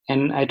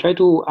And I try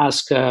to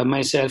ask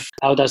myself,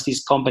 how does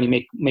this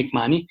company make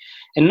money?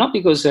 And not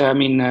because,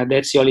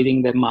 that's the only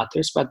thing that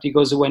matters, but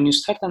because when you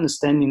start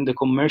understanding the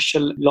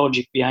commercial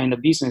logic behind a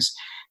business,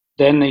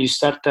 then you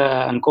start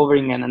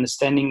uncovering and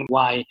understanding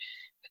why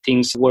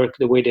things work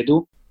the way they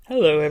do.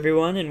 Hello,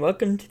 everyone, and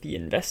welcome to the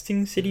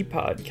Investing City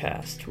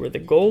podcast, where the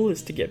goal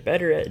is to get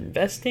better at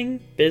investing,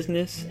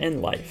 business,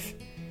 and life.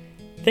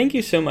 Thank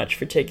you so much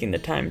for taking the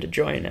time to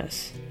join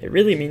us. It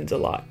really means a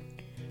lot.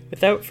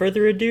 Without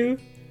further ado,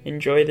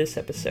 enjoy this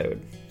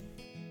episode.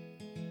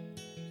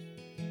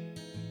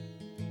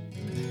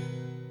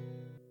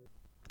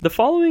 The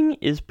following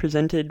is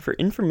presented for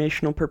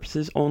informational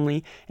purposes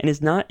only and is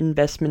not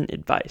investment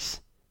advice.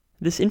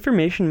 This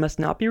information must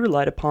not be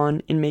relied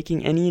upon in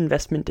making any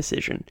investment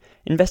decision.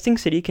 Investing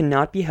City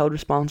cannot be held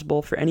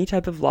responsible for any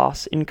type of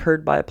loss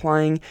incurred by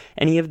applying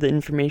any of the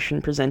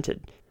information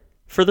presented.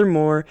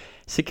 Furthermore,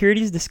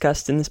 securities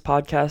discussed in this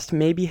podcast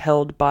may be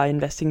held by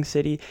Investing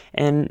City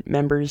and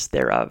members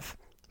thereof.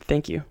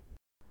 Thank you.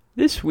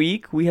 This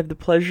week, we have the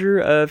pleasure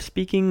of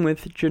speaking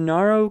with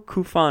Gennaro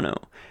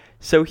Cuofano.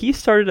 So he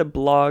started a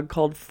blog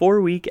called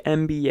 4-Week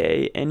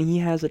MBA, and he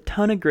has a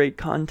ton of great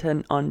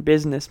content on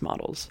business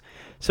models.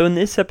 So in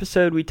this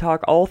episode, we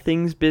talk all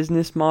things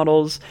business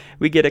models,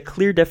 we get a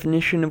clear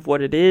definition of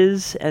what it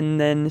is, and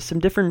then some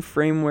different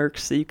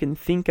frameworks that you can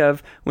think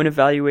of when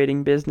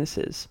evaluating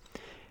businesses.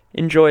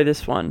 Enjoy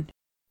this one.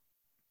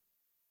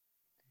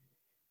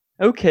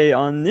 Okay,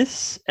 on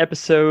this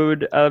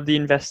episode of the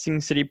Investing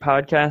City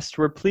podcast,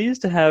 we're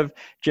pleased to have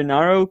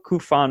Gennaro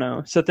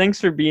Cuofano. So thanks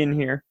for being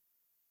here.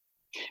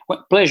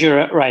 Well,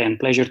 pleasure, Ryan.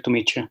 Pleasure to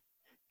meet you.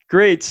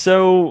 Great.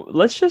 So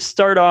let's just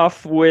start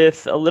off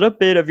with a little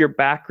bit of your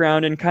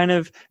background and kind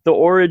of the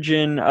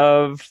origin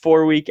of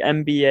 4-Week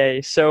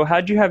MBA. So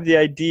how'd you have the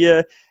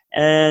idea?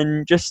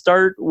 And just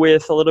start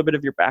with a little bit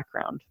of your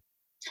background.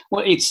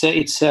 Well, it's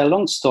a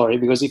long story,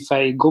 because if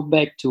I go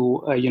back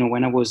to,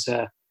 when I was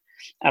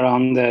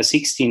around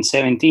 16,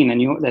 17, I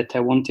knew that I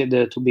wanted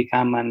to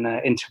become an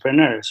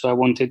entrepreneur. So I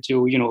wanted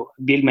to,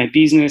 build my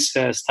business,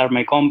 start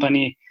my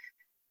company,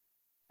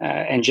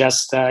 and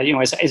just,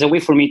 as a way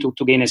for me to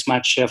gain as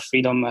much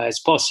freedom as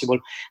possible.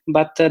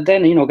 But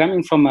then,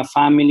 coming from a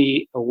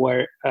family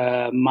where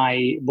both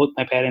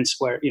my parents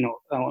were,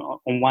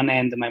 on one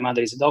end, my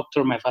mother is a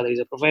doctor, my father is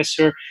a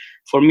professor.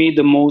 For me,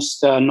 the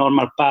most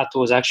normal path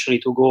was actually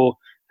to go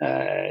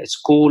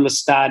school,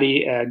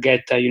 study,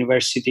 get a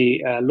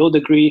university law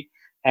degree.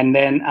 And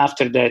then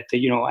after that,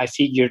 I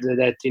figured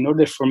that in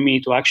order for me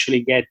to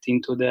actually get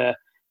into the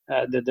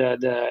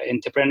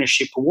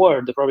entrepreneurship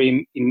world,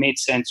 probably it made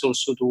sense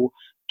also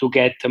to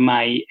get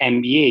my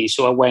MBA.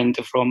 So I went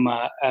from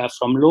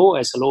law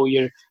as a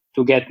lawyer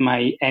to get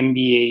my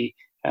MBA,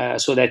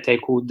 so that I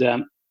could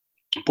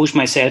push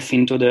myself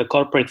into the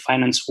corporate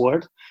finance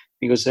world,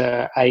 because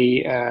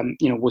I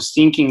was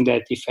thinking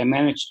that if I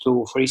managed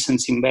to, for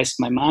instance, invest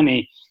my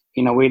money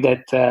in a way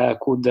that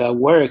could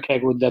work, I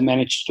would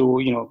manage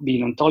to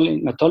be not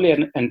only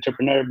an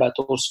entrepreneur, but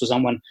also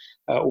someone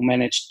who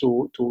managed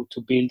to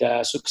build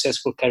a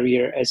successful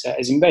career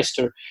as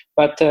investor.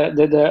 But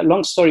the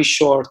long story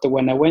short,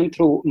 when I went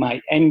through my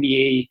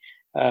MBA,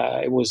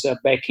 it was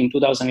back in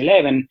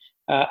 2011.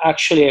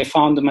 Actually, I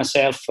found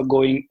myself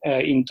going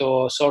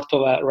into sort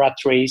of a rat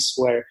race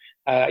where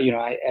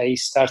I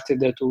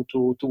started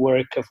to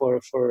work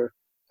for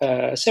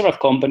several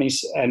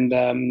companies, and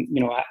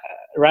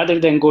rather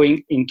than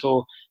going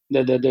into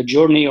the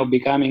journey of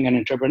becoming an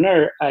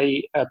entrepreneur,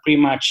 I pretty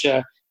much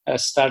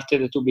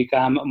started to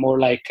become more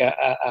like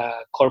a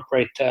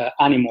corporate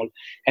animal.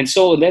 And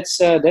so that's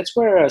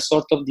where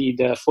sort of the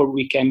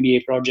 4-Week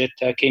MBA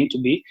project came to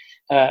be.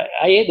 I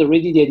had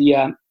already the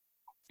idea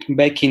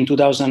back in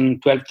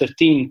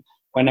 2012-13,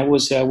 when I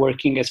was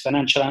working as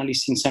financial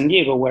analyst in San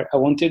Diego, where I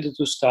wanted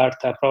to start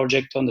a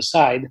project on the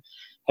side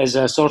as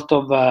a sort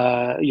of,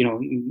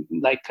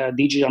 like a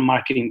digital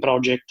marketing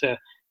project,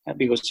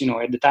 because,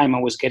 at the time I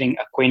was getting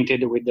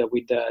acquainted with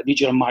the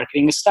digital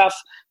marketing stuff.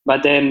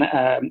 But then,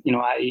 I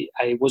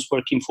was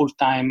working full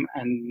time,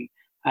 and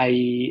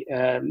I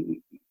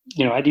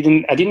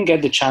didn't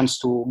get the chance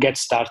to get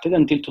started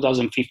until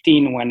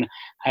 2015, when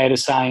I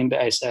resigned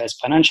as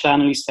financial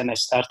analyst and I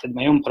started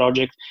my own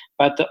project.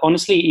 But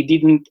honestly, it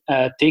didn't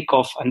take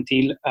off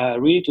until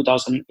really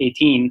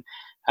 2018,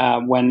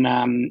 when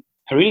I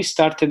really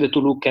started to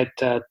look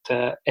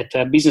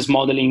at business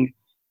modeling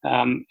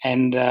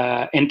and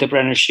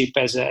entrepreneurship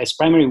as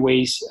primary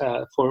ways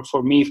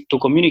for me to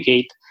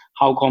communicate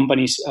how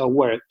companies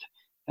worked.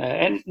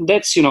 And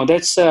that's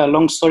a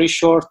long story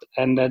short,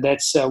 and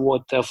that's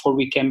what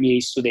 4-Week MBA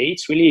is today.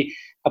 It's really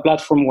a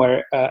platform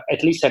where,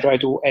 at least I try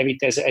to have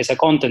it as a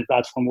content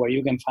platform where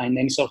you can find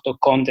any sort of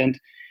content,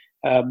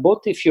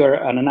 both if you're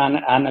an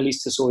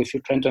analyst, so if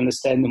you're trying to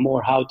understand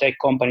more how tech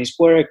companies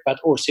work, but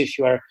also if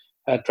you are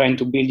trying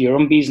to build your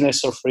own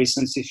business, or for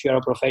instance, if you're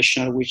a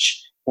professional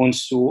which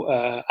wants to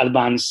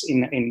advance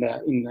in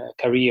the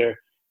career,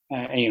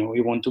 and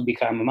you want to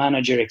become a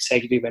manager,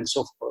 executive, and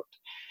so forth.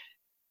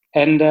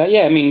 And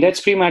yeah, I mean,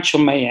 that's pretty much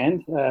on my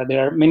end.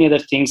 There are many other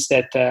things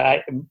that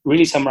I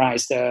really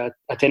summarized a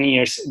 10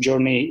 years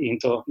journey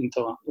into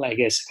I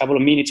guess a couple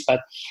of minutes,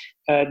 but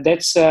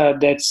that's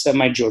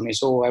my journey.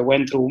 So I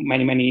went through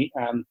many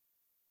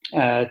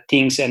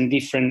things and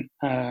different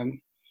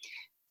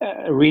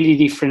really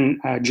different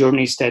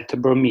journeys that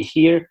brought me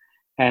here.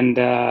 And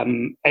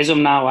as of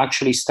now,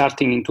 actually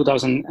starting in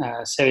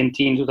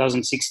 2017,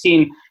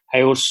 2016,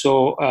 I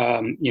also,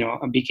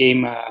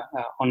 became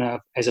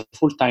as a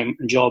full-time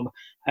job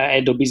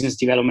head of business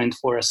development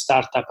for a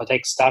startup, a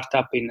tech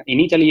startup in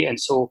Italy. And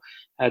so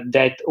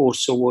that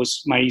also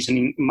was my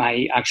reasoning,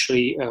 my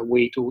actually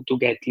way to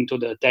get into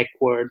the tech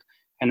world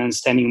and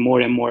understanding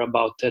more and more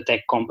about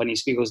tech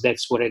companies, because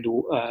that's what I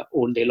do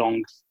all day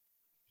long.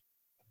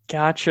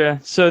 Gotcha.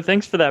 So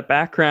thanks for that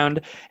background.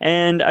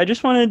 And I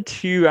just wanted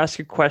to ask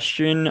a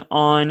question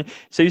on,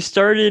 so you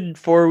started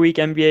 4-week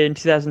MBA in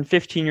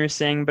 2015, you were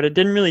saying, but it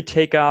didn't really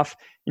take off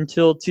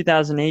until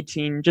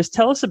 2018. Just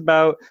tell us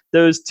about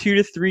those 2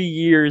 to 3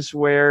 years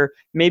where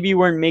maybe you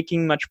weren't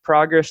making much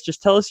progress.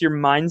 Just tell us your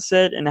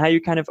mindset and how you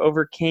kind of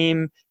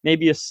overcame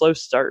maybe a slow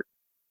start.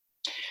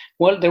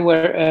 Well, there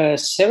were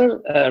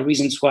several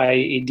reasons why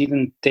it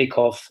didn't take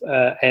off.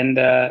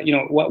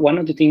 One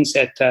of the things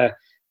that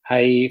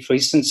for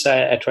instance,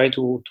 I try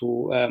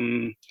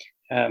one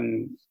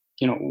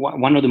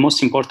of the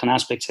most important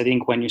aspects, I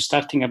think, when you're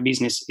starting a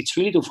business, it's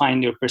really to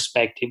find your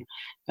perspective.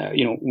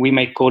 We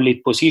might call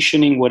it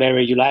positioning,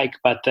 whatever you like,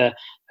 but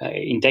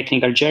in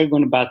technical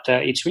jargon, but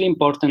it's really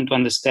important to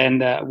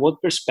understand what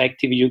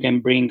perspective you can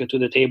bring to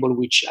the table,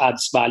 which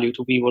adds value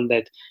to people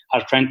that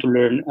are trying to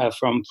learn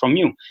from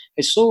you.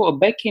 And so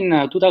back in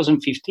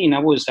 2015, I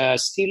was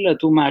still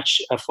too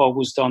much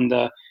focused on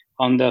the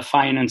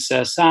finance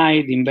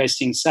side,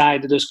 investing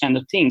side, those kind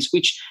of things,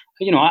 which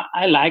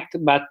I liked,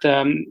 but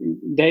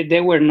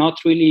they were not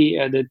really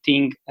the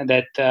thing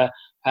that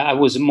I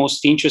was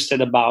most interested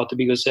about,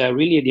 because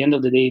really at the end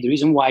of the day, the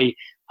reason why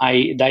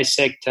I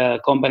dissect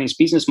companies'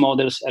 business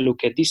models, I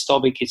look at this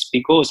topic, it's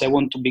because I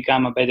want to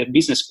become a better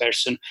business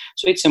person.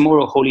 So it's a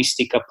more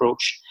holistic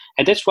approach.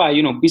 And that's why,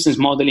 business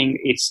modeling,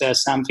 it's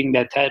something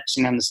that helps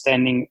in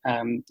understanding,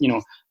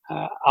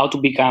 how to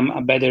become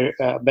a better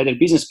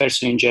business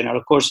person in general.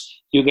 Of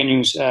course, you can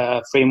use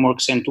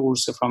frameworks and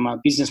tools from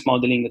business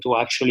modeling to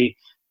actually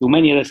do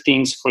many other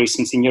things. For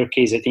instance, in your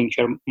case, I think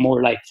you're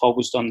more like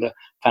focused on the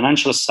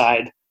financial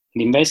side,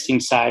 the investing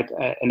side,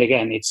 and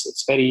again,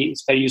 it's very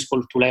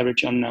useful to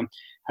leverage on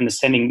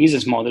understanding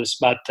business models.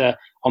 But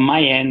on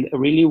my end, it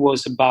really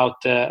was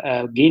about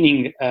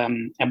gaining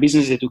a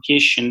business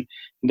education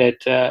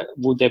that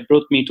would have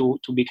brought me to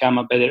become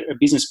a better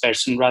business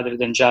person, rather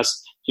than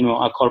just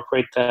a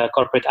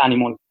corporate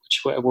animal,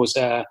 which was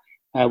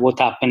what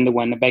happened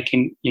when back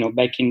in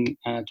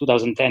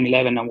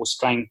 2010-11, I was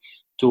trying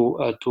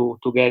to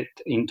get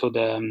into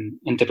the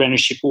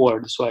entrepreneurship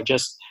world. So I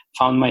just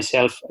found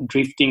myself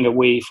drifting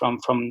away from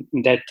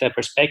that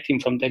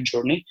perspective, from that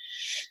journey.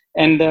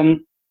 And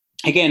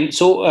again,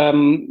 so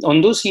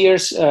on those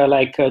years,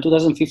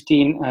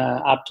 2015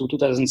 up to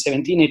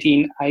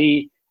 2017-18,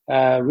 I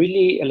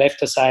really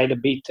left aside a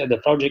bit the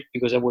project,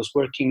 because I was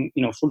working,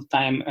 full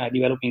time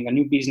developing a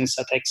new business,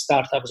 a tech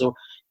startup. So it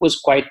was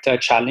quite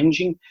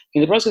challenging.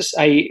 In the process,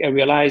 I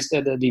realized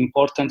that the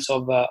importance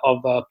of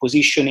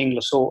positioning,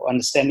 so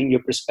understanding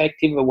your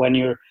perspective when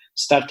you're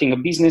starting a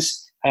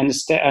business. I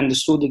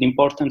understood the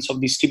importance of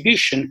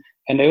distribution,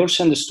 and I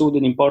also understood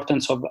the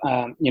importance of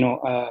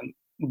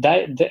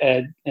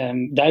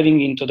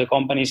diving into the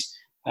company's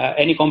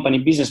any company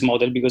business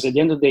model, because at the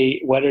end of the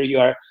day, whether you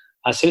are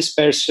a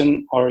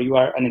salesperson or you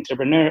are an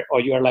entrepreneur or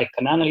you are like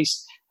an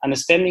analyst,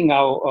 understanding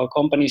how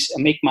companies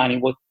make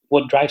money,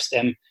 what drives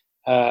them,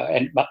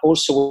 but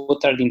also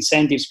what are the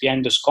incentives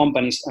behind those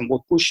companies and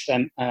what push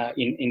them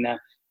in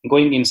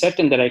going in a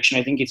certain direction.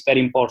 I think it's very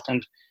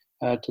important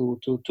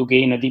to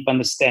gain a deep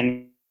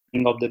understanding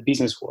of the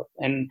business world.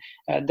 And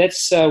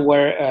that's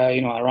where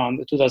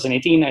around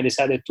 2018 I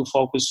decided to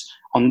focus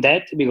on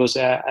that, because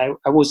I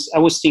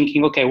was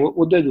thinking, okay,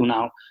 what do I do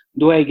now?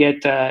 Do I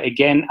get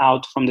again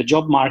out from the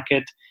job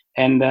market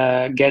and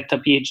get a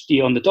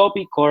PhD on the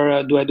topic,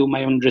 or do I do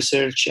my own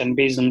research, and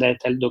based on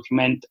that I'll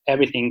document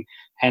everything,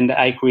 and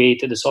I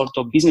created a sort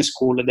of business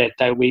school that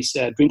I always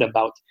dreamed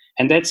about.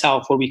 And that's how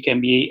 4-week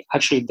MBA,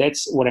 actually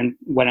that's what I'm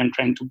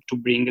trying to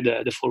bring,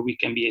 the 4-week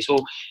MBA. So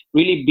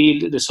really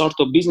build the sort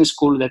of business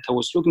school that I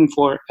was looking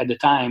for at the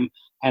time,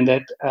 and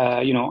that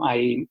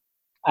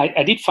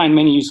I did find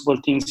many useful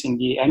things in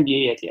the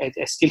MBA.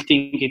 I still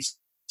think it's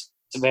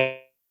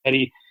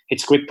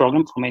it's a great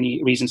program for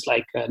many reasons,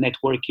 like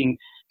networking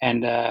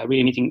and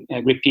really meeting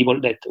great people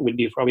that will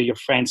be probably your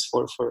friends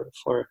for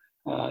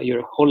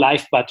your whole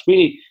life. But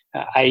really,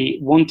 I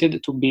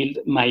wanted to build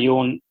my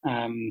own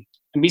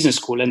business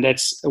school, and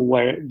that's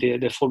where the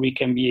 4-week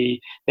MBA.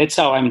 That's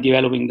how I'm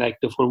developing like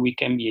the 4-week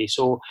MBA.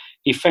 So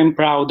if I'm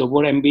proud of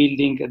what I'm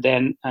building,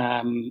 then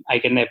I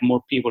can have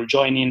more people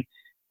joining,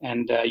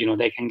 and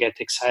they can get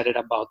excited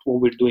about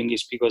what we're doing,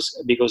 is because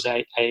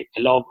I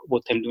love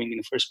what I'm doing in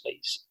the first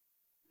place.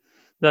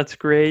 That's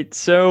great.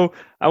 So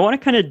I want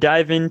to kind of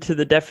dive into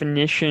the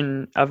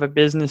definition of a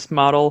business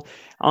model.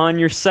 On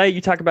your site,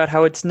 you talk about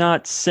how it's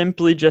not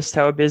simply just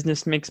how a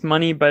business makes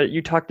money, but you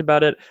talked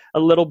about it a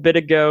little bit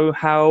ago,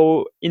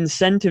 how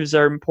incentives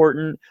are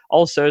important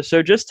also.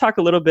 So just talk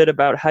a little bit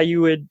about how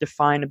you would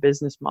define a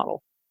business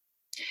model.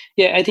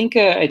 Yeah,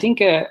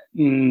 the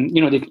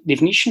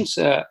definitions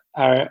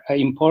are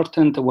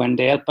important when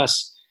they help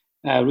us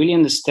really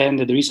understand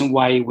the reason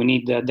why we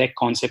need that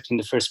concept in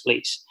the first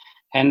place.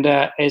 And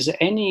as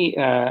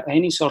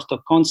any sort of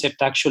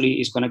concept actually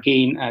is going to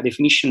gain a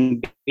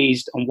definition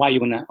based on why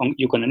you're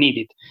gonna need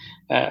it.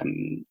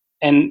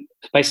 And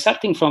by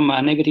starting from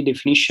a negative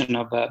definition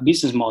of a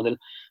business model,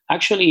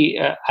 actually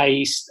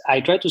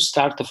I try to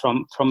start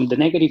from the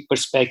negative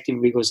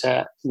perspective, because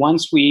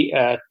once we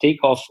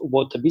take off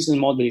what a business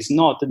model is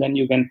not, then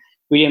you can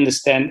really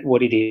understand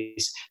what it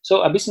is.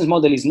 So a business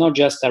model is not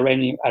just a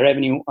revenue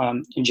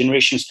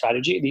generation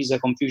strategy. This is a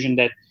confusion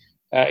that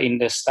in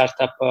the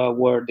startup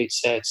world,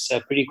 it's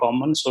pretty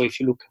common. So if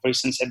you look, for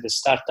instance, at the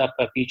startup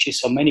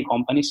pitches of many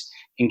companies,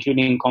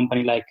 including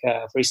company like,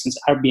 for instance,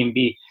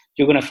 Airbnb,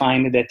 you're going to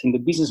find that in the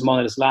business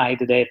model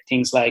slide, they have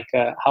things like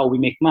how we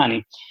make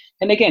money.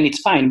 And again, it's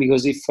fine,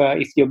 because if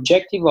the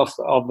objective of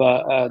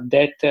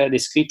that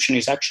description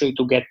is actually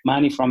to get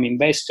money from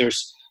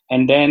investors,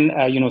 and then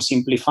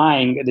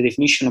simplifying the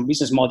definition of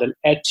business model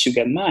helps you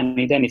get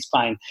money, then it's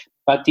fine.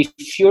 But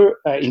if you're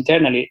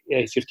internally,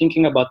 if you're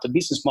thinking about the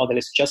business model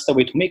as just a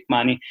way to make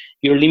money,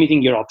 you're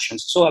limiting your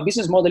options. So a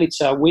business model, it's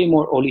a way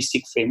more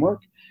holistic framework.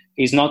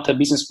 It's not a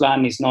business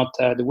plan, it's not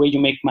the way you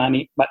make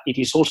money, but it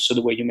is also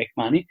the way you make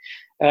money.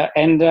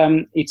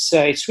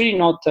 It's really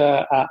not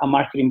a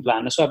marketing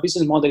plan. So a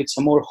business model, it's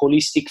a more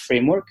holistic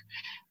framework.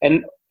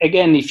 And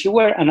again, if you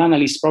were an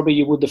analyst, probably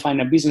you would define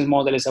a business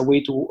model as a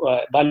way to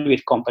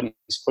evaluate companies.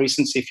 For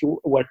instance, if you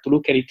were to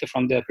look at it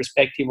from the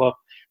perspective of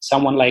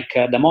someone like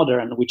the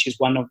Modern, which is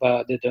one of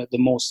the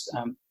most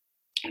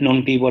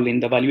known people in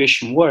the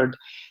valuation world,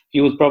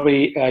 you would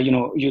probably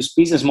use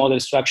business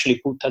models to actually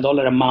put a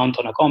dollar amount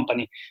on a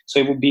company. So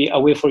it would be a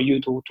way for you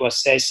to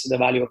assess the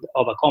value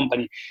of a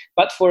company.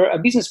 But for a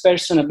business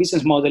person, a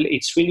business model,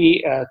 it's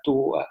really a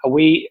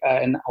way,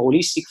 an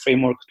holistic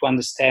framework to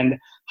understand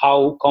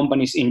how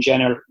companies in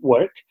general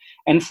work.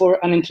 And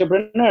for an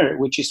entrepreneur,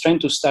 which is trying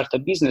to start a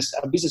business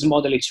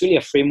model, it's really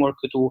a framework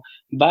to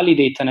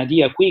validate an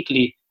idea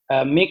quickly,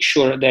 make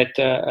sure that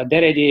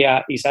that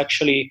idea is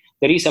actually,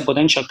 there is a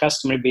potential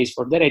customer base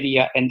for that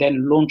idea, and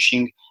then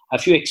launching a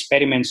few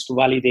experiments to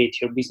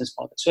validate your business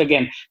model. So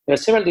again, there are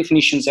several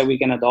definitions that we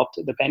can adopt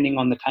depending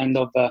on the kind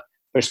of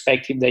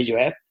perspective that you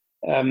have.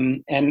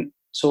 And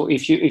so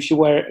if you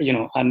were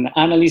an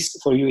analyst,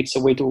 for you it's a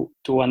way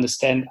to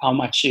understand how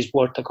much is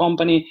worth a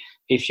company.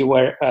 If you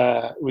were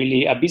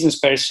really a business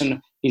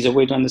person, is a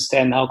way to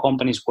understand how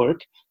companies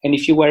work. And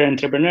if you were an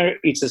entrepreneur,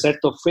 it's a set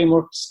of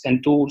frameworks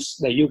and tools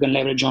that you can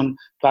leverage on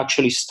to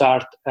actually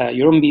start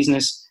your own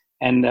business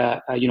and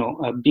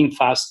being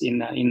fast in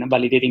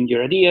validating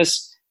your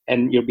ideas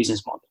and your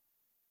business model.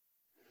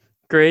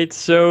 Great.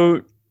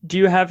 So do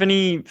you have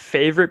any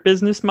favorite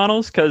business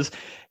models? Because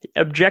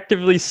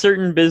objectively,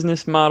 certain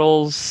business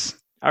models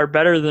are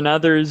better than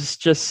others.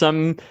 Just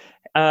some,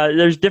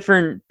 there's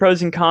different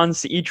pros and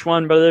cons to each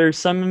one, but there's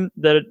some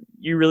that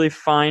you really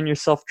find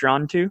yourself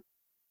drawn to.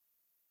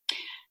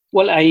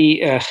 Well,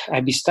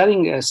 I've been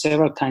studying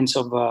several kinds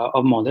of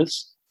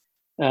models.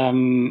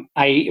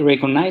 I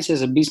recognize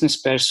as a business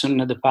person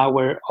the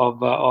power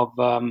of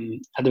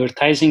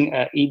advertising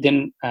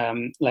hidden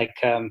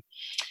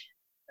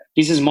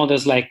business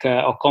models like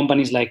of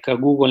companies like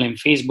Google and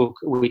Facebook,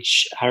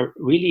 which are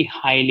really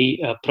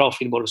highly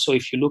profitable. So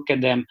if you look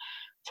at them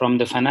from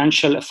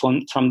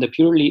the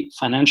purely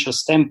financial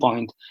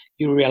standpoint,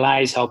 you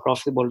realize how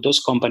profitable those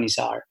companies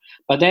are.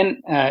 But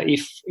then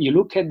if you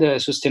look at the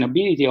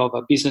sustainability of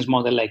a business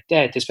model like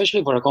that,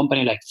 especially for a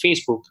company like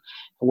Facebook,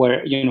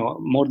 where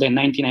more than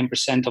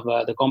 99% of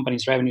the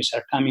company's revenues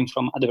are coming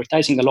from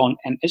advertising alone,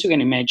 and as you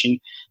can imagine,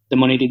 the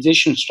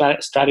monetization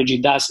strategy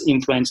does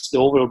influence the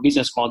overall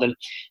business model,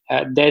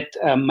 that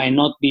might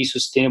not be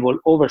sustainable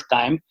over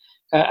time.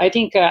 I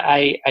think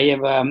I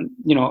have a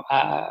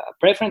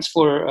preference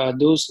for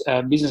those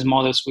business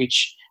models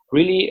which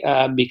really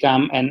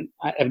become and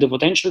have the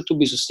potential to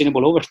be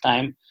sustainable over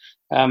time.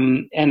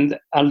 And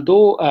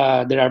although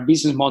there are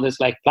business models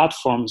like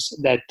platforms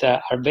that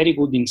are very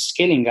good in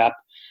scaling up,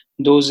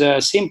 those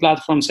same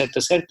platforms at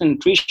a certain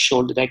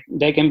threshold,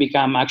 they can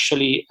become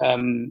actually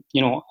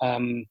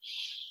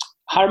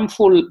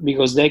harmful,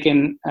 because they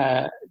can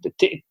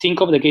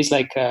think of the case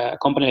like a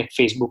company like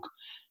Facebook.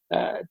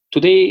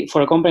 Today,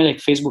 for a company like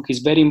Facebook, it's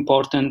very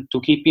important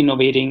to keep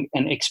innovating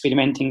and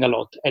experimenting a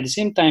lot. At the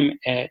same time,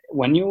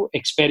 when you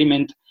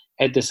experiment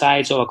at the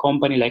size of a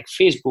company like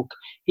Facebook,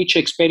 each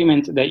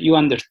experiment that you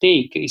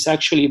undertake is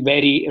actually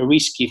very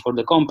risky for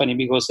the company,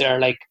 because there are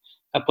like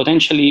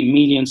potentially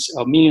millions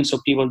of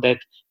people that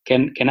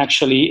can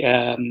actually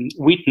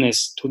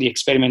witness to the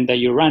experiment that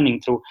you're running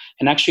through,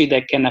 and actually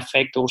that can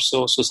affect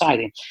also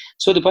society.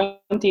 So the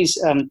point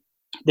is,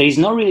 there is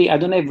not really, I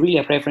don't have really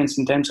a preference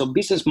in terms of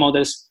business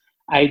models.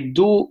 I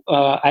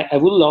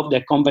would love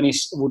that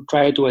companies would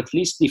try to at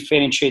least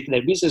differentiate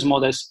their business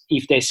models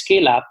if they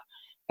scale up,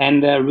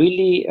 and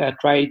really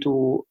try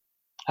to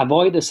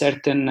avoid a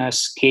certain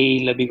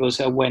scale, because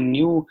when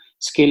you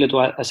scale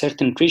to a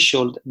certain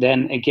threshold,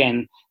 then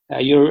again,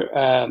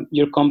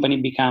 your company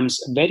becomes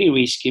very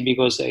risky,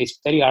 because it's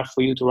very hard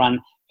for you to run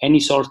any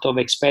sort of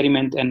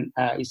experiment, and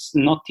it's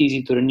not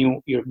easy to renew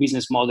your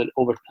business model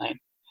over time.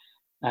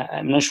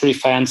 I'm not sure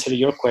if I answered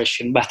your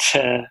question, but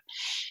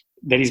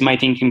that is my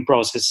thinking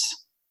process.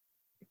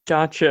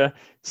 Gotcha.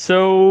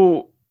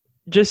 So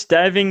just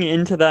diving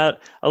into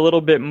that a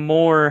little bit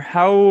more,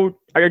 do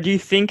you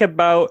think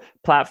about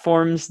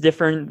platforms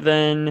different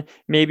than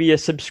maybe a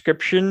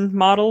subscription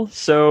model?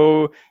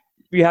 So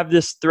you have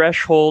this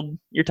threshold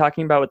you're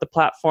talking about with the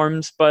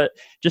platforms, but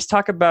just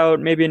talk about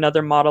maybe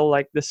another model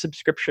like the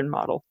subscription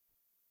model.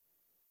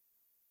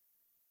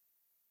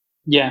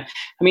 Yeah,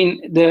 I mean,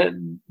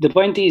 the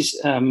point is,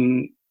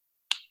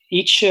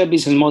 each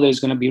business model is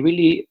going to be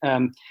really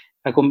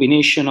a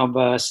combination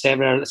of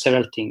several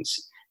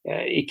things.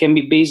 It can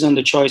be based on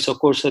the choice, of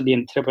course, of the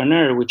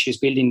entrepreneur, which is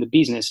building the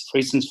business. For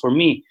instance, for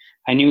me,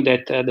 I knew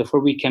that the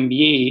 4-week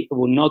MBA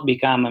would not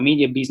become a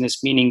media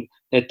business, meaning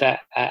that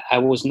I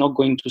was not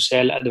going to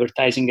sell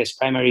advertising as a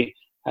primary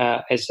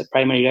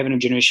revenue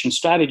generation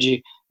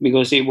strategy,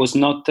 because it was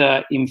not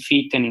in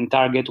fit and in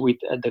target with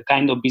the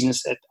kind of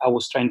business that I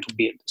was trying to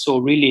build. So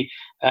really,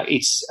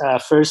 it's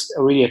first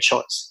really a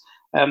choice.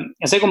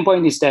 A second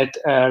point is that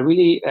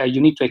really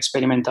you need to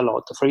experiment a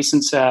lot. For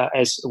instance,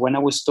 as when I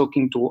was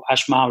talking to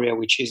Ash Maurya,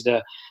 which is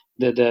the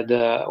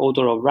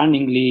author of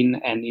Running Lean,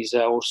 and is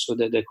also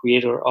the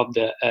creator of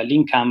the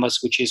Lean Canvas,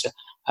 which is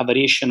a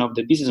variation of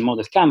the business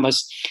model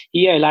canvas,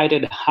 he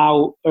highlighted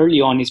how early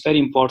on it's very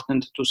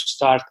important to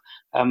start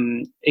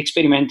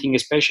experimenting,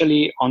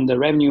 especially on the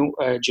revenue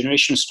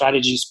generation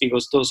strategies,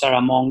 because those are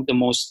among the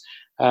most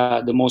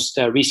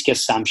risky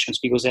assumptions,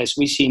 because as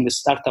we see in the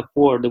startup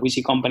world, we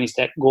see companies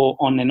that go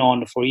on and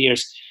on for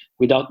years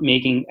without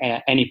making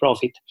any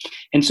profit.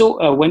 And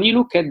so when you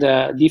look at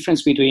the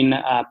difference between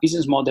a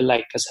business model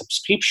like a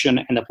subscription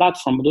and a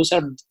platform, those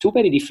are two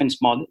very different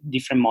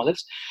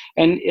models.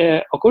 And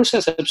of course,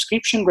 a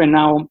subscription right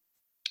now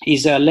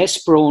is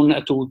less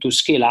prone to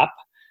scale up.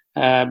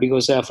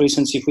 Because, for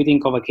instance, if we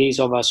think of a case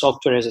of a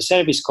software as a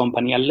service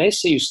company,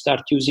 unless you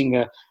start using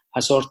a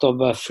sort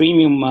of a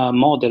freemium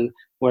model,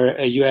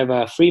 where you have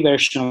a free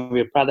version of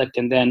your product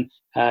and then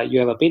you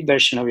have a paid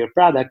version of your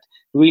product,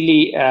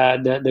 really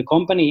the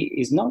company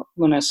is not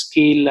going to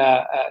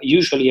scale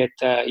usually at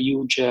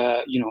huge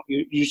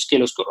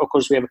scale. Of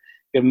course, we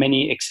have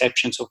many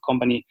exceptions of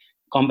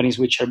companies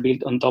which are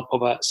built on top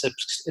of a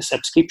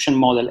subscription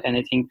model, and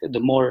I think the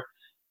more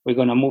we're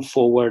going to move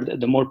forward,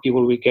 the more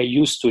people will get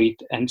used to it,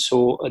 and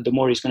so the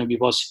more it's going to be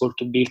possible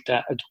to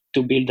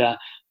build a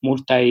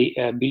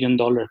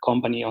multi-billion-dollar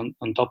company on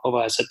top of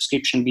a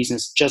subscription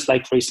business, just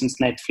like, for instance,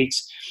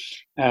 Netflix.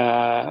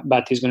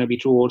 But it's going to be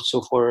true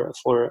also for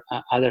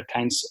other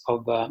kinds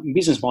of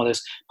business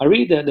models. But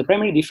really, the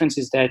primary difference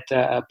is that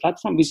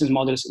platform business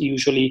models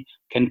usually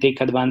can take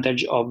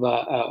advantage of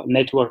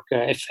network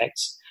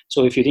effects.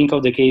 So if you think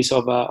of the case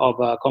of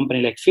a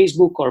company like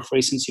Facebook, or for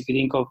instance, if you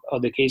think of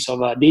the case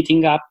of a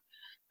dating app,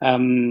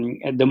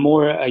 the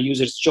more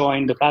users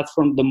join the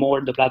platform, the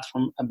more the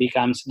platform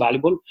becomes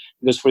valuable.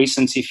 Because, for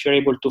instance, if you're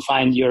able to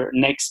find your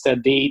next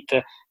date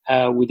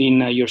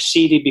within your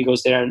city,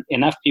 because there are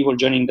enough people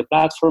joining the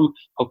platform,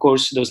 of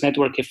course, those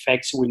network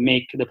effects will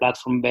make the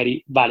platform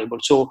very valuable.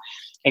 So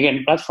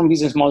again, platform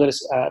business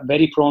models are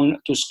very prone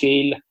to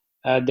scale.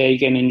 They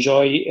can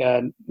enjoy,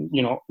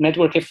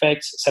 network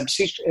effects.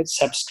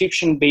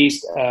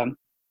 Subscription-based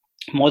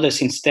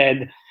models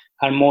instead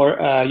are more.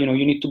 You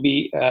need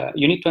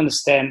to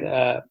understand.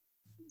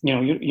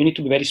 You need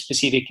to be very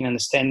specific in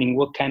understanding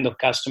what kind of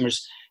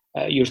customers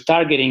you're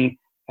targeting,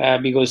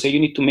 because you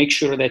need to make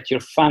sure that your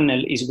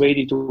funnel is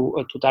ready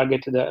to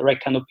target the right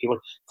kind of people.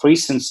 For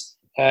instance,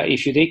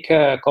 if you take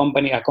a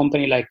company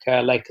like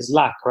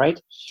Slack, right?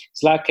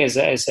 Slack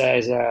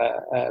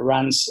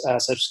runs a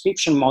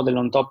subscription model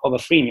on top of a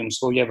freemium.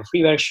 So you have a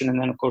free version, and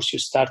then of course you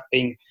start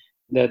paying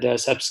the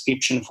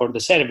subscription for the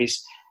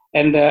service.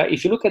 And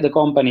if you look at the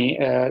company,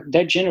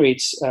 that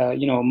generates,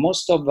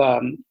 most of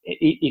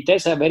it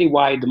has a very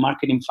wide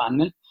marketing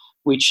funnel,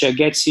 which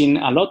gets in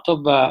a lot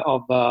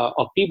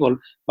of people,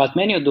 but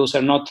many of those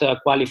are not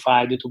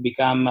qualified to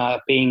become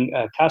paying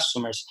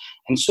customers.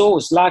 And so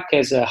Slack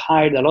has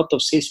hired a lot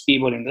of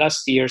salespeople in the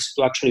last years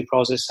to actually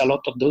process a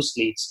lot of those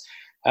leads,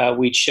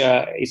 which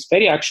is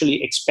very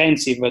actually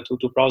expensive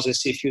to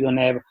process if you don't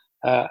have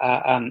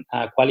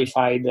a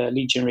qualified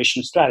lead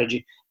generation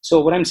strategy. So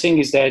what I'm saying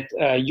is that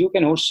you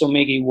can also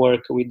make it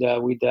work with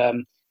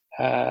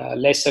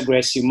less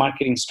aggressive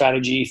marketing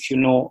strategy if you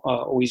know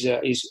who is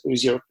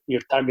your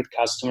target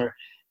customer,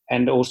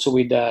 and also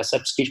with the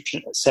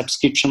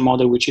subscription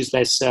model, which is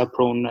less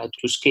prone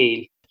to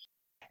scale.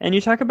 And you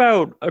talk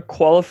about a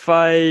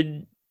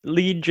qualified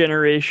lead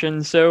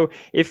generation. So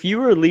if you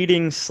were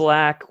leading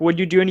Slack, would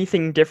you do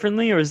anything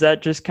differently, or is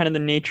that just kind of the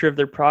nature of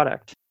their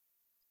product?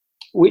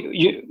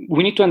 We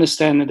need to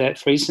understand that,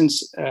 for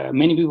instance,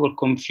 many people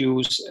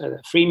confuse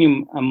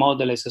freemium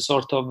model as a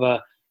sort of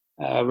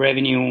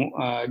revenue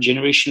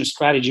generation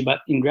strategy,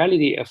 but in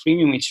reality, a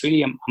freemium is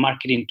really a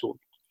marketing tool.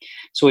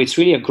 So it's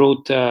really a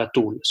growth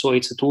tool. So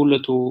it's a tool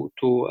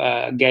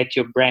to get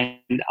your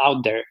brand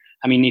out there.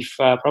 I mean, if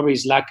probably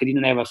Slack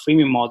didn't have a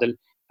freemium model,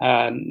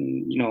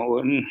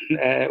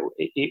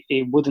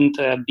 it wouldn't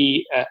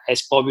be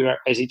as popular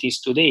as it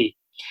is today.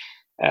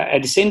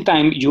 At the same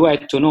time, you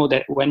had to know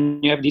that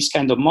when you have this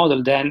kind of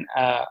model, then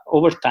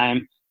over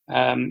time,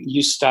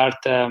 you start,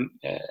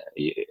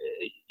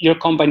 your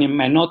company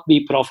may not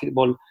be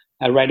profitable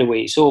right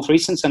away. So, for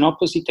instance, an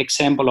opposite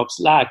example of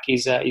Slack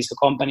is a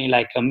company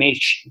like a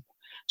MailChimp.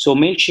 So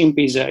MailChimp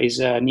is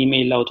an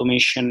email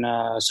automation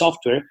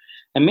software.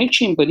 And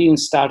MailChimp didn't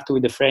start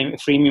with the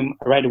freemium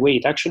right away.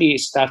 It actually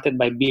started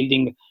by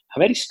building a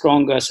very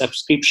strong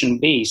subscription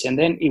base, and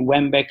then it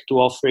went back to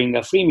offering a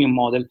freemium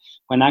model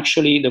when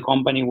actually the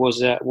company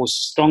was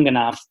strong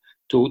enough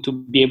to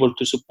be able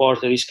to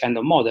support this kind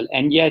of model.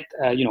 And yet,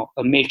 a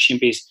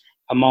MailChimp is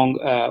among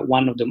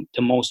one of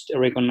the most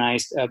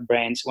recognized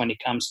brands when it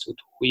comes to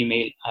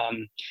email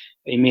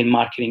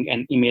marketing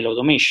and email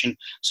automation.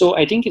 So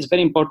I think it's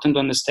very important to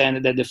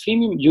understand that the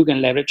freemium, you can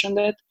leverage on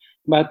that,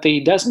 but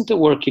it doesn't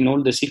work in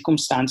all the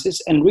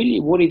circumstances. And really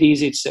what it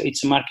is,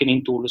 it's a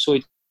marketing tool. So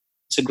it's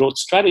a growth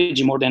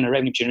strategy more than a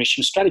revenue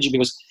generation strategy,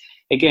 because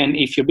again,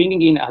 if you're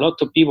bringing in a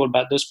lot of people,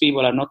 but those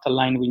people are not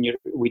aligned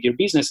with your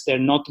business, they're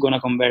not going to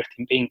convert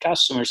in paying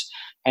customers.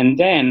 And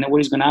then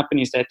what is going to happen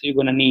is that you're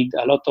going to need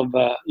a lot of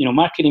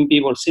marketing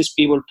people, sales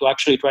people to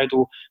actually try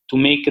to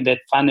make that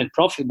funnel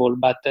profitable,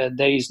 but that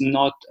is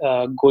not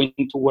going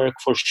to work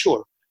for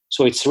sure.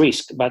 So it's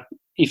risk. But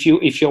if you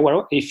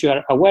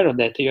are aware of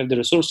that, you have the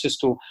resources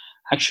to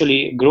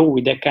actually grow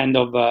with that kind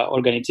of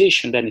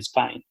organization, then it's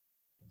fine.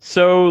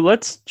 So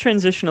let's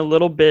transition a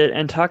little bit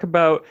and talk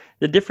about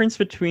the difference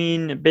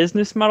between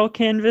business model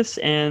canvas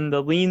and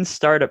the lean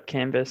startup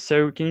canvas.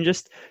 So can you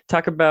just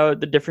talk about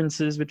the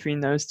differences between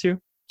those two?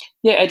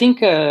 Yeah, I think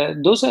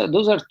those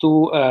are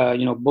two.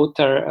 Both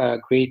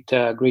are great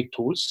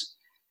tools.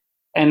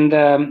 And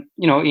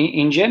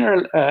in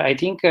general, I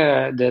think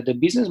the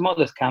business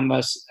model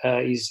canvas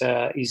is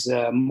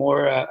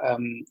more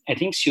I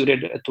think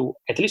suited to,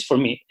 at least for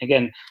me.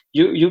 Again,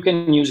 you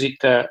can use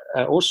it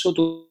also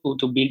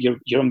to build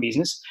your own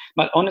business.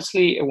 But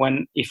honestly,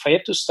 if I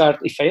had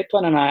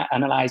to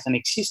analyze an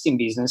existing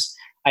business,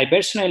 I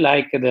personally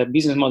like the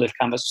business model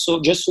canvas.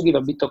 So just to give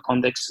a bit of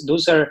context,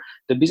 those are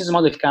the business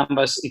model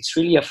canvas. It's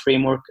really a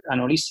framework, an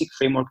holistic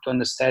framework to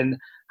understand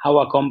how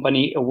a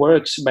company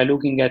works by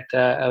looking at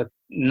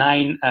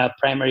 9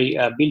 primary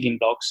building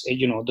blocks.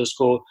 Those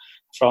go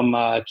from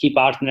key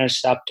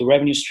partners up to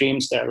revenue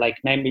streams. There are like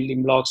 9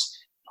 building blocks.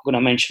 I'm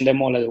going to mention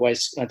them all, otherwise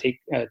it's going to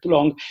take too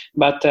long.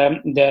 But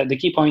the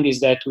key point is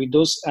that with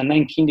those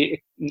 9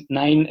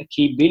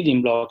 key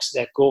building blocks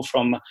that go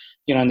from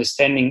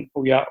understanding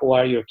who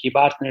are your key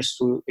partners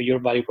to your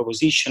value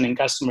proposition and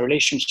customer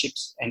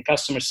relationships and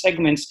customer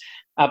segments,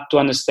 up to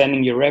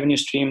understanding your revenue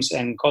streams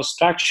and cost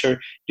structure,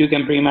 you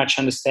can pretty much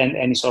understand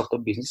any sort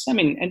of business. I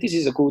mean, and this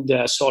is a good,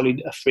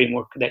 solid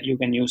framework that you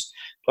can use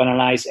to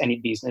analyze any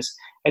business.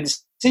 At the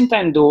same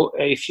time, though,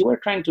 if you are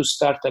trying to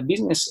start a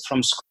business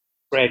from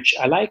scratch,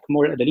 I like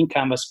more the Lean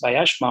Canvas by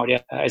Ash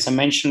Maurya, as I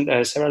mentioned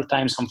several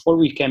times on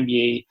 4-week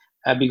MBA,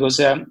 because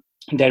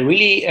that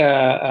really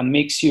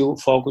makes you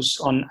focus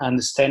on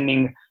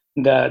understanding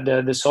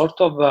the sort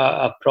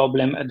of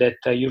problem that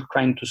you're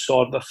trying to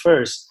solve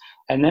first.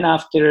 And then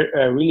after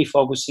really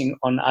focusing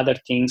on other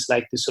things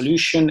like the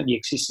solution, the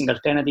existing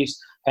alternatives,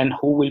 and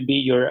who will be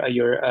your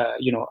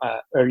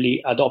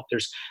early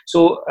adopters.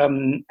 So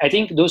I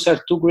think those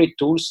are 2 great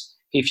tools.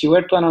 If you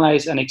were to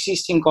analyze an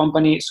existing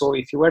company, so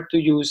if you were to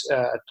use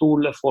a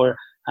tool for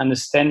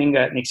understanding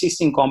an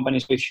existing company,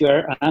 so if you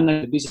are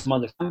an business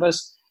model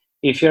canvas,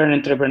 if you're an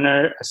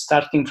entrepreneur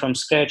starting from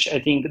scratch, I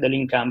think the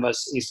Lean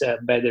Canvas is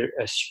better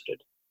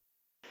suited.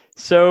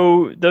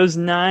 So those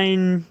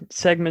 9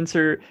 segments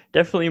are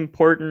definitely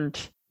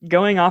important.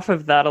 Going off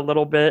of that a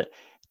little bit,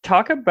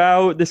 talk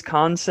about this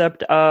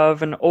concept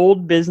of an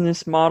old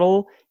business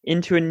model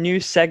into a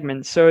new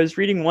segment. So I was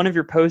reading one of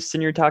your posts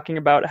and you're talking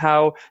about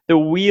how the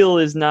wheel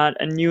is not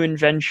a new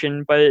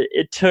invention, but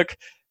it took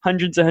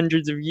hundreds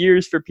of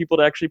years for people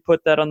to actually put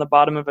that on the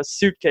bottom of a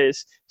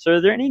suitcase. So are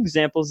there any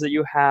examples that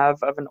you have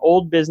of an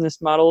old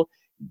business model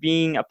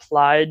being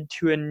applied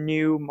to a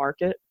new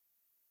market?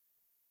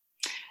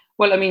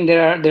 Well, I mean,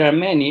 there are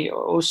many.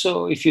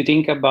 Also, if you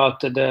think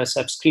about the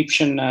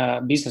subscription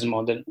business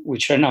model,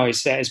 which right now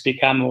has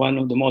become one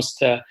of the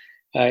most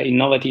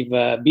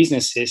innovative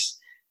businesses.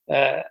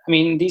 I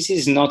mean, this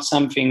is not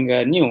something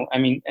new. I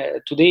mean,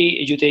 today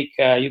you take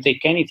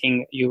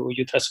anything,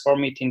 you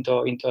transform it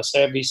into a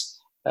service.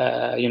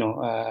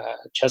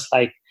 Just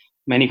like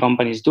many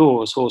companies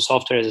do. So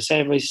software as a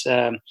service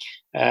and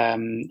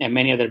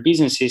many other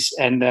businesses,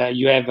 and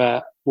you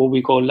have what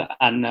we call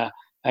an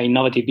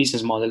innovative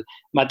business model.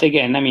 But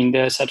again, I mean,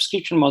 the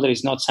subscription model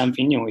is not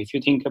something new. If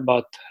you think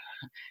about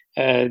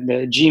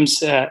the gyms,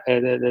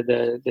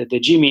 the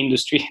gym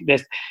industry,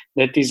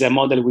 that is a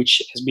model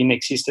which has been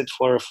existed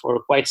for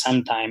quite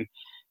some time.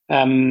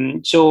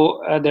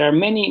 So there are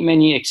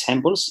many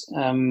examples.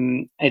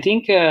 I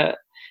think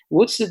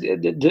what's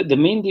the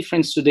main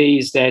difference today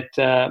is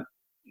that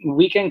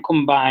we can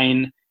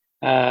combine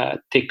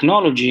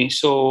technology.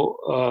 So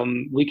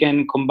we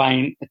can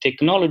combine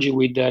technology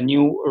with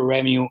new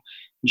revenue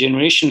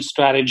generation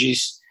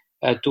strategies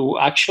to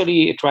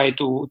actually try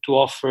to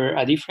offer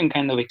a different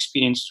kind of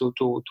experience to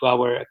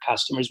our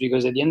customers.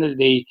 Because at the end of the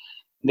day,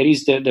 there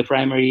is the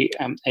primary,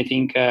 I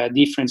think,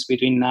 difference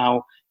between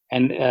now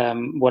and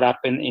what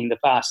happened in the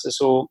past.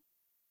 So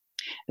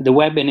the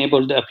web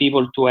enabled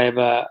people to have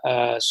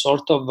a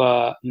sort of,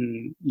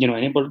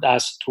 enabled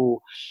us to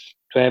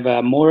have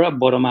a more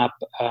bottom-up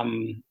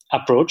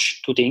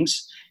approach to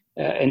things.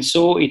 And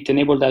so it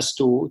enabled us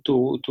to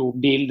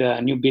build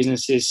new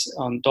businesses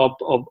on top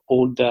of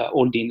all the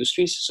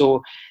industries.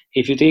 So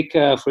if you take,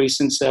 for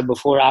instance,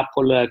 before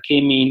Apple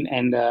came in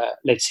and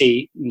let's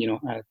say,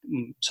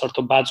 sort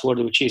of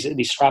buzzword, which is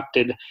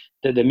disrupted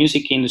the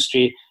music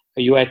industry,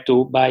 you had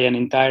to buy an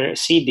entire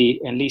CD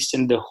and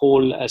listen the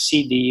whole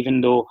CD, even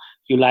though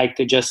you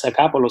liked just a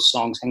couple of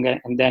songs. And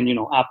then,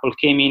 Apple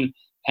came in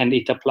and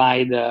it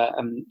applied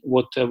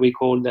what we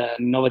call the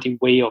innovative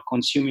way of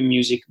consuming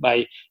music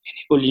by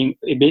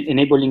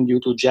enabling you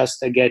to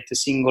just get a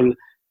single,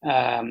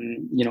 a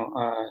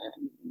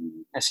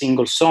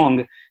single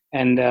song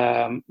and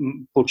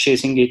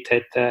purchasing it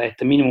at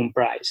the minimum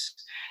price.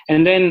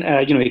 And then,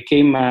 it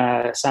came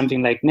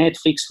something like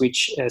Netflix,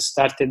 which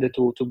started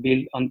to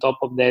build on top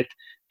of that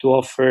to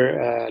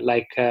offer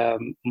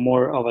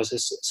more of a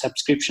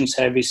subscription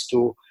service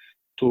to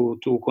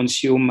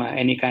consume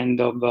any kind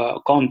of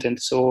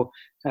content. So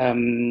there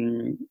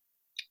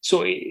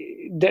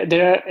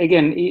are,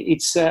 again,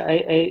 it's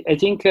I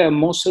think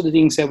most of the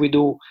things that we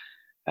do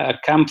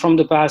come from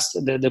the past.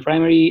 The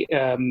primary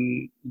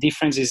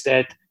difference is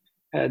that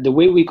the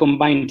way we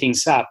combine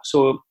things up.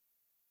 So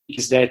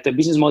is that the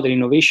business model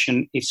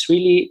innovation, it's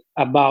really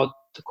about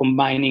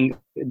combining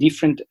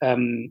different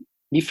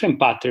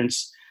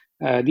patterns,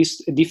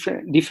 these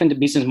different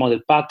business model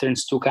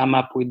patterns to come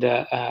up with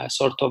a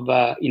sort of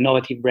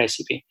innovative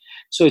recipe.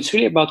 So it's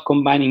really about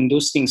combining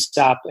those things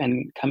up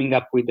and coming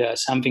up with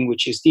something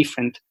which is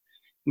different,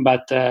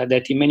 but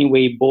that in many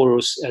ways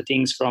borrows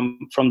things from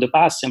the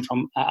past and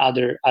from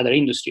other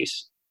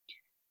industries.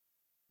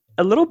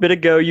 A little bit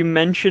ago, you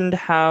mentioned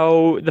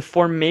how the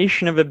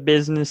formation of a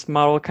business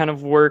model kind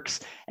of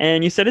works.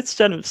 And you said it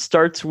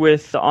starts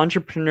with the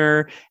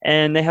entrepreneur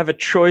and they have a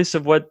choice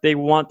of what they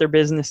want their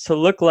business to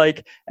look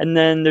like. And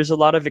then there's a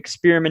lot of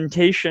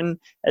experimentation.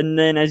 And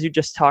then, as you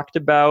just talked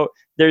about,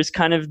 there's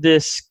kind of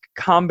this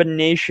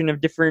combination of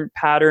different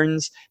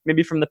patterns,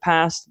 maybe from the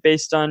past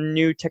based on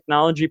new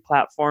technology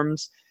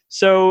platforms.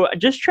 So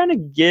just trying to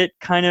get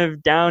kind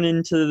of down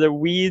into the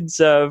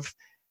weeds of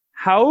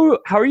how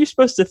are you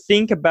supposed to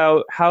think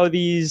about how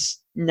these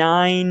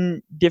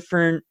 9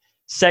 different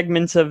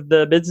segments of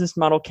the business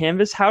model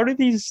canvas, how do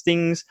these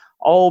things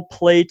all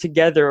play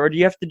together? Or do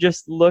you have to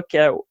just look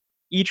at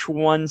each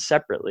one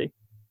separately?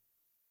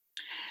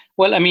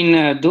 Well, I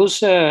mean,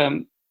 those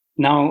now,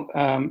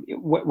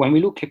 when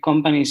we look at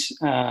companies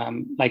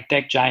like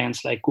tech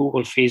giants like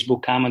Google,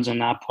 Facebook,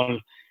 Amazon, Apple,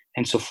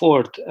 and so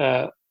forth,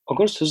 of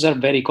course, those are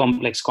very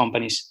complex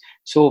companies.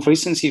 So, for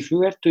instance, if you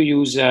were to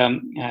use a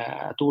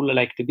tool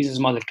like the Business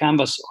Model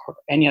Canvas or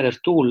any other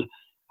tool,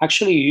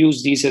 actually you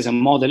use this as a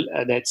model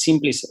that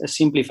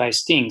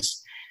simplifies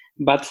things.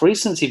 But for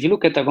instance, if you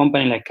look at a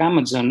company like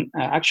Amazon,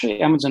 actually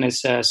Amazon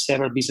has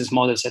several business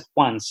models at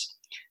once.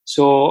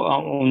 So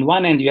on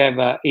one end, you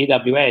have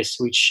AWS,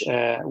 which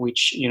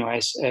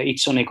has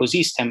its own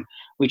ecosystem,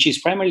 which is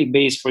primarily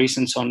based, for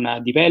instance, on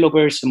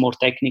developers, more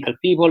technical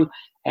people,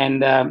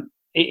 and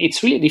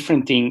it's really a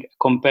different thing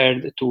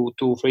compared to,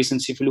 for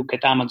instance, if you look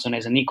at Amazon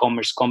as an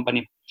e-commerce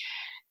company.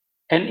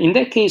 And in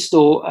that case,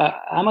 though,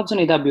 Amazon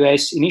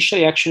AWS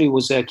initially actually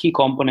was a key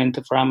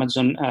component for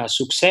Amazon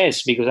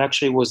success, because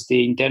actually it was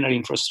the internal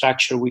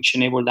infrastructure which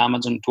enabled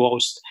Amazon to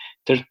host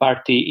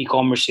third-party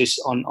e-commerces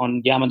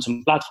on the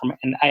Amazon platform.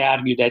 And I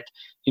argue that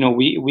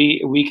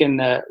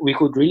we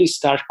could really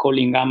start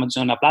calling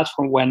Amazon a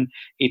platform when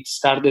it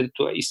started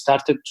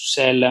to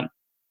sell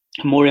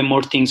more and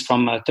more things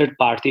from third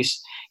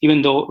parties,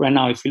 even though right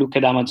now, if you look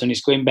at Amazon, it's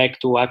going back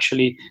to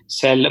actually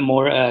sell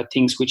more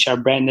things which are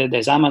branded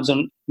as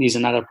Amazon. This is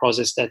another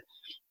process that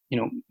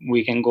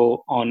we can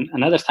go on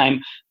another time.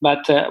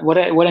 But what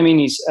I mean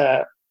is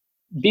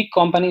big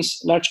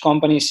companies, large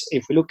companies,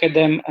 if we look at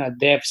them,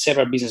 they have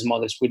several business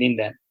models within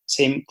them.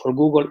 Same for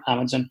Google,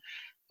 Amazon.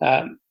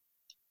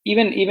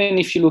 Even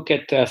if you look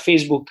at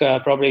Facebook,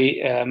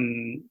 probably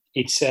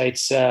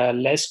it's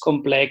less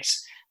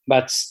complex.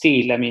 But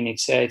still, I mean,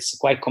 it's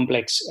quite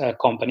complex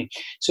company.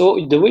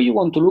 So the way you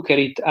want to look at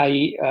it,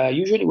 I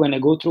usually, when I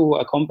go through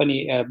a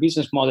company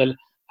business model,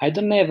 I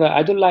don't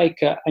like.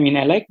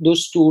 I like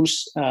those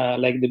tools,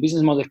 like the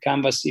business model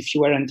canvas. If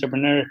you are an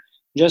entrepreneur,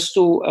 just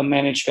to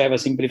manage to have a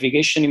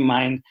simplification in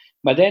mind.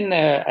 But then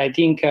I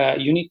think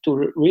you need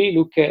to really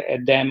look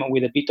at them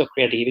with a bit of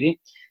creativity,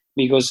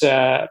 because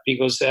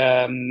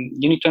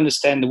you need to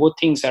understand what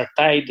things are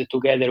tied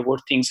together,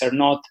 what things are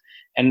not,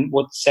 and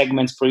what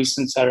segments, for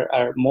instance,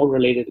 are more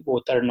related,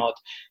 what are not.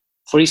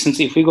 For instance,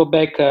 if we go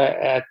back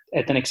at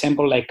an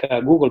example like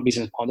Google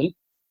business model,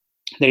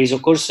 there is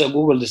of course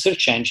Google, the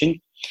search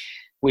engine,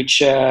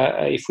 which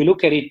if we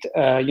look at it,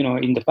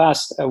 in the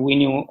past, we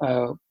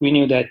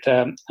knew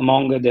that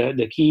among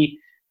the key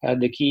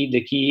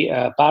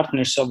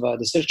partners of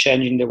the search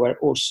engine, there were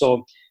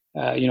also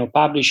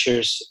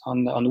publishers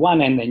on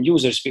one end, and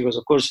users, because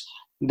of course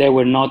they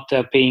were not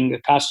paying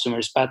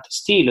customers, but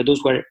still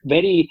those were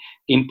very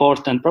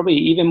important, probably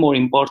even more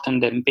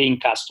important than paying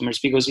customers,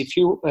 because if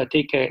you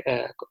take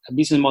a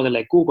business model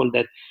like Google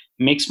that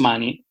makes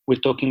money, we're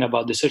talking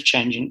about the search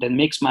engine that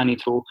makes money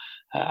through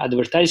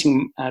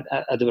advertising,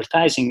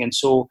 and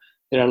so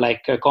there are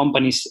like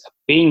companies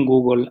paying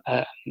Google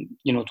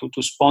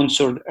to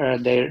sponsor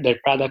their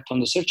product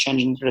on the search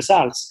engine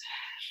results.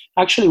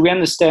 Actually, we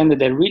understand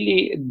that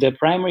really the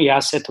primary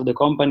asset of the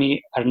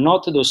company are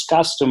not those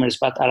customers,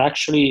 but are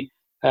actually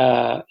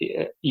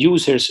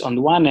users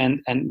on one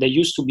end, and they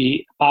used to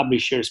be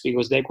publishers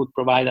because they could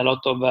provide a lot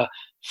of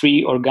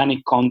free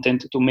organic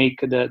content to make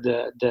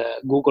the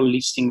Google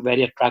listing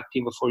very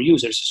attractive for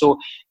users. So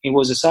it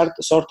was a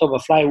sort of a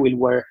flywheel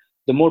where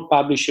the more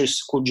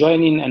publishers could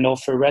join in and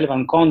offer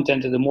relevant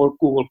content, the more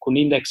Google could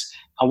index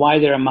a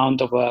wider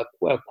amount of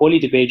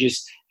quality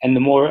pages, and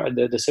the more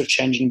the search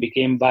engine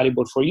became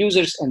valuable for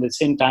users, and at the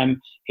same time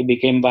it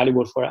became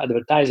valuable for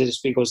advertisers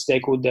because they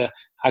could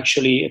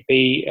actually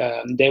pay,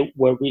 they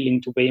were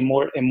willing to pay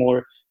more and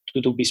more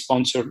to be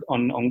sponsored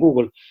on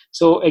Google.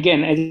 So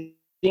again, I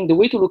think the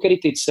way to look at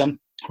it, it's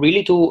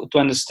really to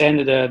understand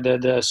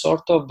the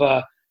sort of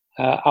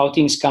how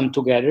things come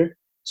together.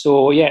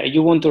 So yeah,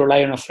 you want to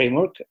rely on a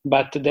framework,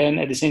 but then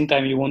at the same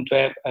time you want to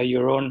have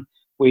your own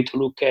way to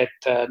look at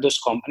those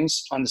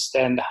companies, to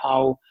understand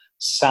how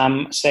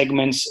some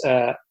segments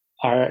are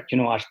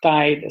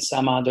tied,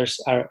 some others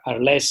are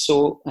less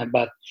so.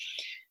 But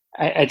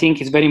I think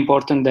it's very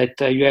important that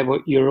you have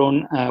your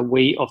own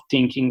way of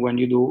thinking when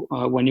you go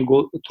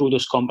through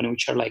those companies,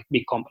 which are like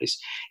big companies.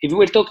 If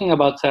we're talking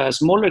about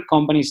smaller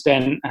companies,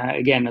 then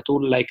again, a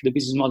tool like the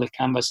business model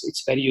canvas,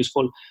 it's very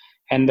useful.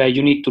 And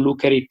you need to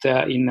look at it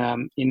in a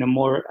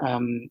more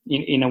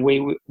in a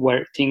way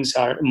where things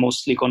are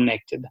mostly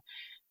connected.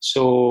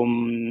 So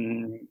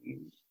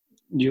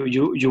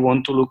you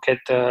want to look at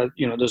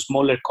those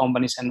smaller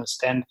companies and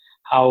understand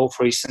how,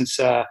 for instance,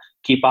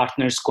 key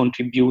partners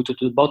contribute to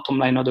the bottom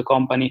line of the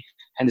company.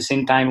 At the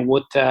same time,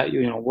 what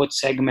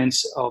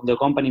segments of the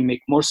company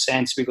make more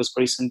sense, because,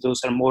 for instance,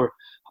 those are more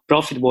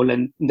profitable,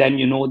 and then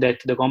you know that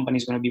the company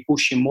is going to be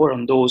pushing more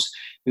on those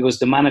because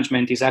the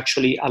management is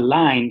actually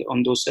aligned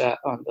on those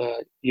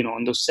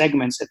on those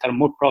segments that are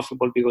more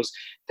profitable, because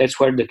that's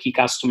where the key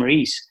customer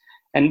is.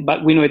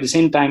 But we know at the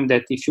same time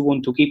that if you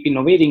want to keep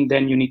innovating,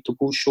 then you need to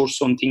push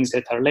also on things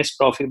that are less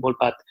profitable,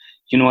 but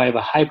have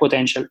a high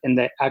potential and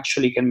that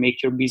actually can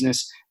make your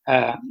business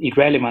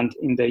irrelevant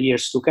in the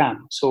years to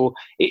come. So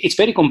it's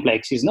very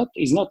complex. It's not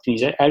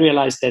easy. I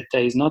realize that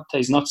it's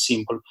not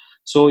simple.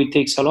 So it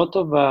takes a lot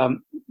of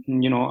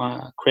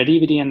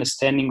creativity,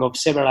 understanding of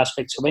several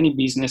aspects of any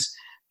business,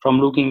 from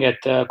looking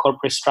at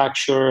corporate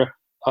structure,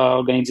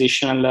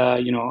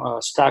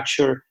 organizational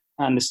structure,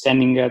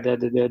 understanding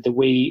the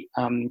way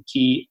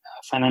key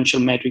financial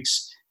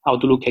metrics, how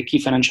to look at key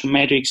financial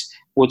metrics,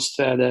 what's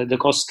the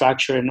cost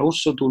structure, and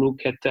also to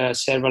look at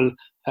several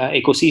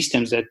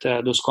ecosystems that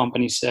those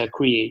companies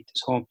create.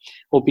 So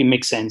hope it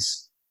makes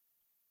sense.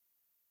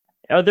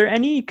 Are there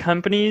any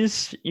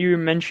companies, you're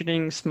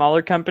mentioning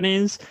smaller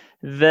companies,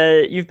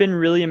 that you've been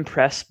really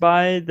impressed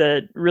by,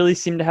 that really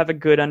seem to have a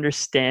good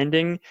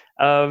understanding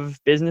of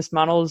business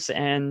models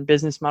and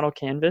business model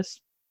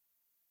canvas?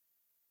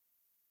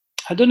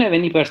 I don't have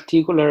any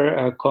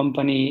particular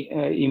company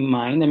in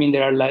mind. I mean,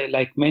 there are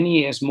like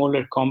many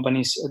smaller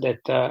companies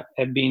that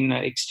have been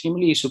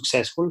extremely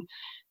successful.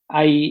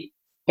 I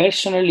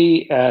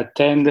personally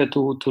tend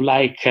to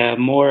like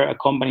more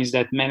companies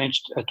that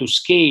managed to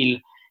scale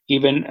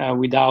even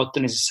without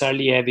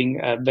necessarily having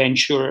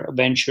venture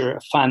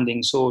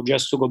funding. So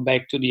just to go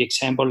back to the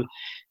example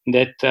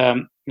that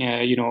I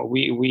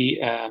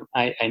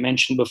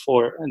mentioned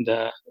before,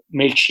 the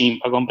MailChimp,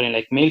 a company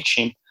like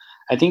MailChimp,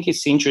 I think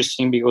it's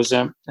interesting because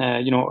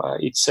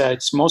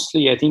it's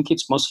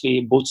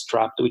mostly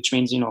bootstrapped, which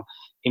means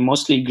it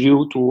mostly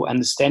grew to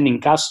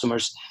understanding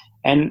customers.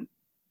 And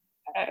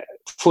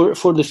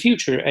for the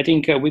future, I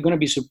think we're going to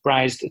be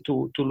surprised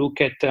to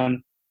look at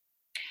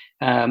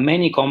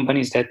many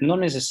companies that not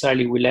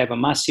necessarily will have a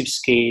massive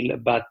scale,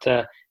 but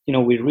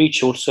will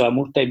reach also a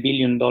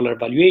multi-billion-dollar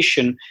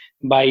valuation,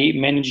 by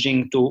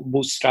managing to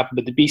bootstrap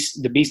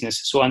the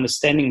business. So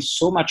understanding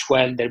so much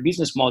well their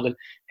business model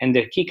and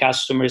their key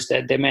customers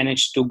that they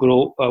manage to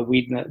grow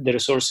with the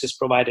resources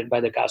provided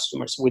by the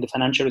customers, with the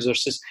financial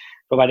resources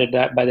provided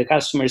by the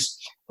customers,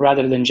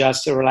 rather than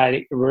just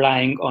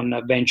relying on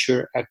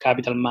venture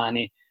capital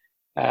money,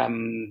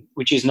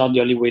 which is not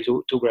the only way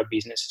to grow a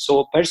business.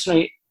 So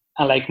personally,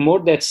 I like more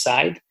that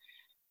side,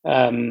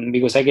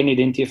 because I can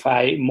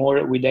identify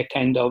more with that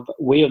kind of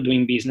way of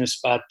doing business.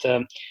 But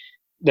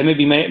there may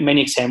be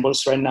many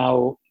examples. Right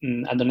now,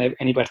 I don't have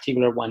any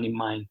particular one in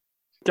mind.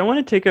 Don't want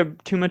to take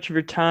up too much of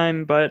your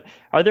time, but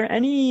are there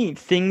any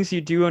things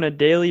you do on a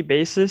daily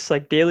basis,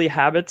 like daily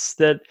habits,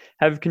 that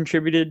have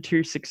contributed to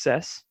your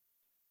success?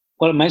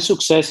 Well, my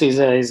success is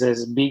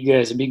as big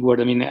as a big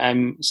word. I mean,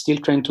 I'm still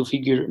trying to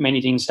figure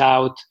many things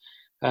out.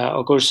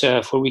 Of course,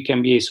 for Week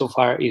MBA so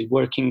far is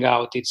working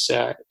out. It's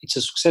a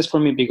success for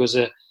me because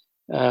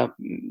I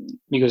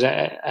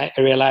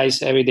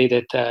realize every day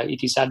that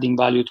it is adding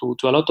value to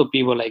a lot of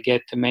people. I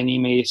get many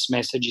emails,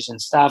 messages,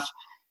 and stuff.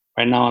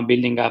 Right now, I'm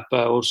building up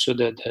also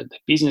the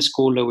business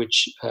school,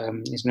 which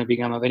is going to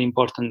become a very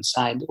important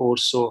side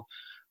also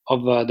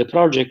of the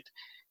project.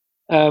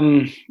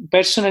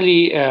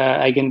 Personally,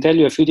 I can tell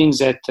you a few things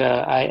that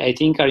I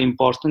think are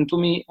important to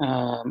me,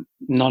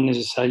 not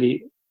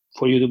necessarily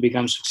for you to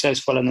become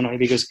successful. I don't know,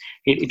 because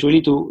it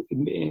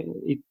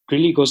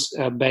really goes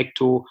back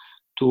to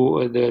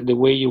the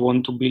way you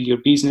want to build your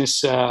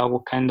business,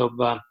 what kind of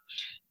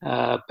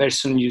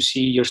person you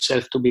see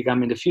yourself to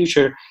become in the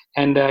future.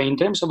 And in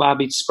terms of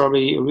habits,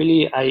 probably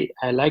really I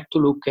like to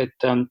look at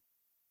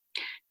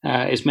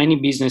as many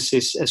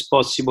businesses as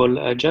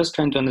possible, just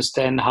trying to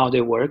understand how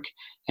they work.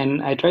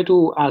 And I try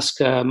to ask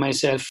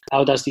myself,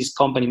 how does this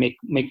company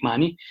make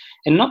money?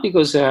 And not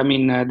because,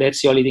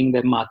 that's the only thing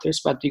that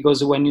matters, but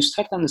because when you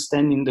start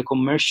understanding the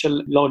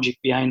commercial logic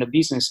behind a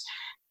business,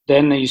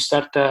 then you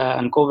start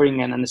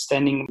uncovering and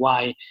understanding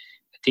why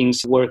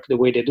things work the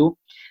way they do.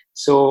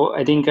 So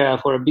I think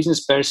for a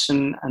business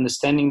person,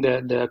 understanding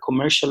the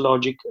commercial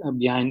logic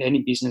behind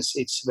any business,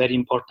 it's very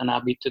important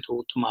habit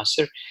to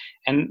master.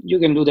 And you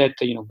can do that,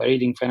 by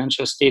reading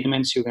financial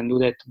statements. You can do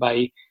that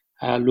by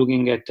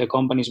looking at the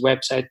company's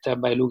website,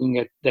 by looking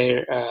at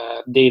their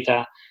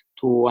data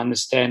to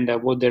understand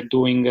what they're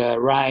doing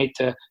right,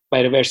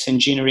 by reverse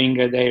engineering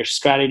their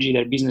strategy,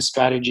 their business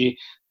strategy.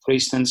 For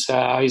instance,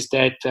 how is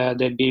that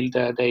they build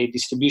their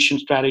distribution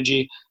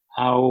strategy,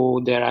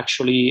 how they're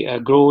actually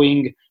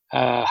growing,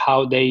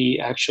 how they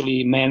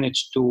actually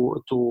managed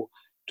to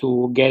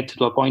get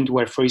to a point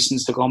where, for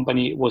instance, the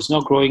company was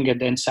not growing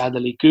and then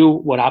suddenly grew.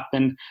 What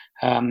happened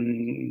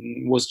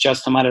was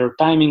just a matter of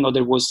timing, or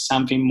there was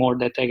something more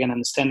that I can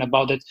understand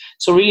about it.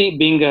 So really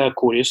being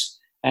curious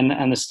and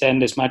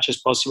understand as much as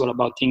possible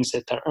about things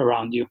that are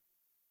around you.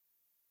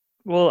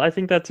 Well, I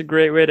think that's a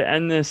great way to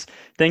end this.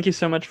 Thank you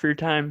so much for your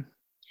time.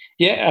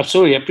 Yeah,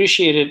 absolutely.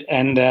 Appreciate it.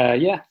 And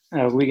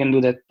we can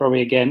do that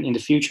probably again in the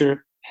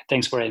future.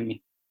 Thanks for having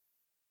me.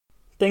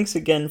 Thanks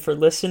again for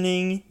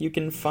listening. You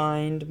can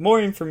find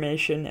more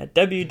information at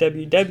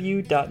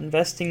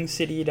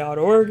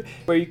www.investingcity.org,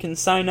 where you can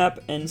sign up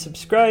and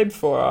subscribe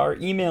for our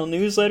email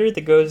newsletter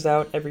that goes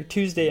out every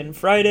Tuesday and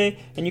Friday.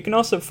 And you can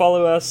also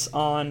follow us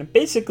on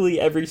basically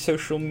every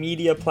social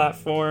media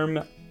platform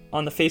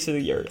on the face of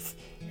the earth.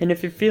 And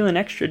if you're feeling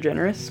extra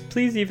generous,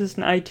 please leave us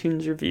an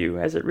iTunes review,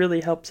 as it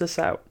really helps us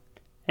out.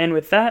 And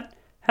with that,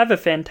 have a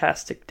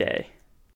fantastic day.